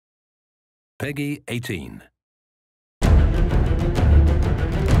Peggy 18.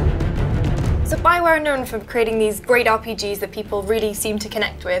 So BioWare are known for creating these great RPGs that people really seem to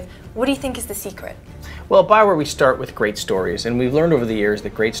connect with. What do you think is the secret? Well, at BioWare we start with great stories, and we've learned over the years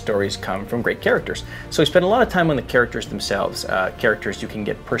that great stories come from great characters. So we spend a lot of time on the characters themselves, characters you can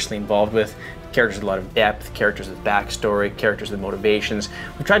get personally involved with, characters with a lot of depth, characters with backstory, characters with motivations.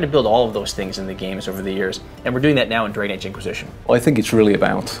 We've tried to build all of those things in the games over the years, and we're doing that now in Dragon Age Inquisition. Well, I think it's really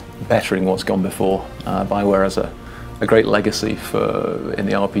about bettering what's gone before. BioWare has a great legacy in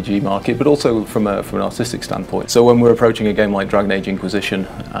the RPG market, but also from an artistic standpoint. So when we're approaching a game like Dragon Age Inquisition,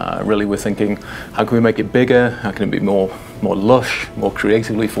 really we're thinking, how can we make it bigger? How can it be more lush, more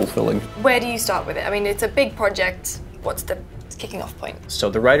creatively fulfilling? Where do you start with it? I mean, it's a big project. What's the kicking off point? So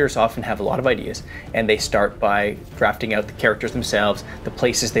the writers often have a lot of ideas, and they start by drafting out the characters themselves, the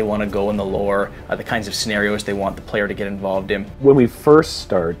places they want to go in the lore, the kinds of scenarios they want the player to get involved in. When we first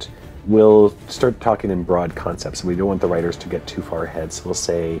start, we'll start talking in broad concepts, and we don't want the writers to get too far ahead. So we'll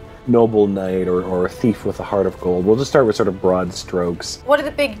say noble knight or a thief with a heart of gold. We'll just start with sort of broad strokes. What are the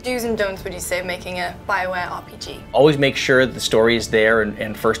big do's and don'ts, would you say, of making a BioWare RPG? Always make sure the story is there,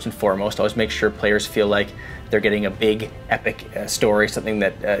 and first and foremost, always make sure players feel like they're getting a big, epic story, something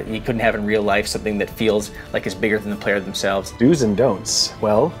that you couldn't have in real life, something that feels like it's bigger than the player themselves. Do's and don'ts.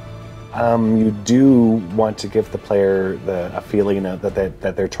 Well, you do want to give the player a feeling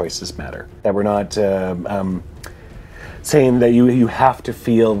that their choices matter. That we're not saying that you have to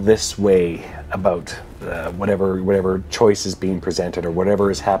feel this way about whatever choice is being presented or whatever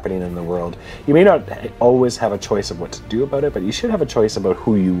is happening in the world. You may not always have a choice of what to do about it, but you should have a choice about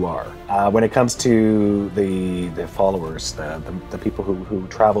who you are. When it comes to the followers, the people who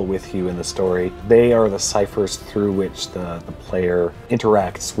travel with you in the story, they are the ciphers through which the player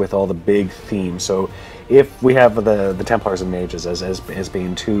interacts with all the big themes. So if we have the Templars and Mages as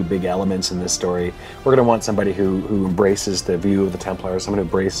being two big elements in this story, we're going to want somebody who embraces the view of the Templars, someone who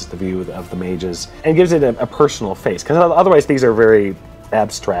embraces the view of the Mages, and gives it a personal face, because otherwise these are very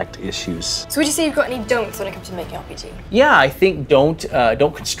abstract issues. So would you say you've got any don'ts when it comes to making RPG? Yeah, I think don't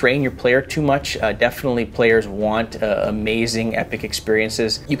constrain your player too much. Definitely players want amazing, epic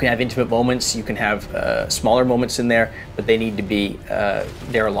experiences. You can have intimate moments, you can have smaller moments in there, but they need to be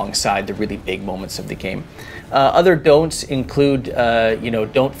there alongside the really big moments of the game. Other don'ts include,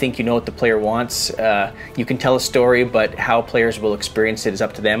 don't think you know what the player wants. You can tell a story, but how players will experience it is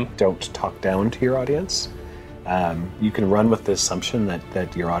up to them. Don't talk down to your audience. You can run with the assumption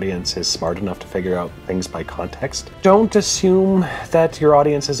that your audience is smart enough to figure out things by context. Don't assume that your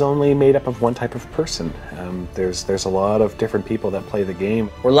audience is only made up of one type of person. There's a lot of different people that play the game.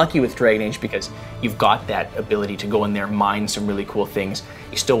 We're lucky with Dragon Age because you've got that ability to go in there and mine some really cool things.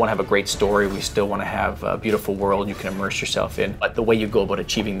 You still want to have a great story, we still want to have a beautiful world you can immerse yourself in, but the way you go about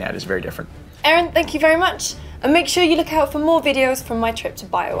achieving that is very different. Aaron, thank you very much. And make sure you look out for more videos from my trip to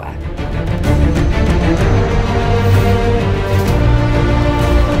BioWare.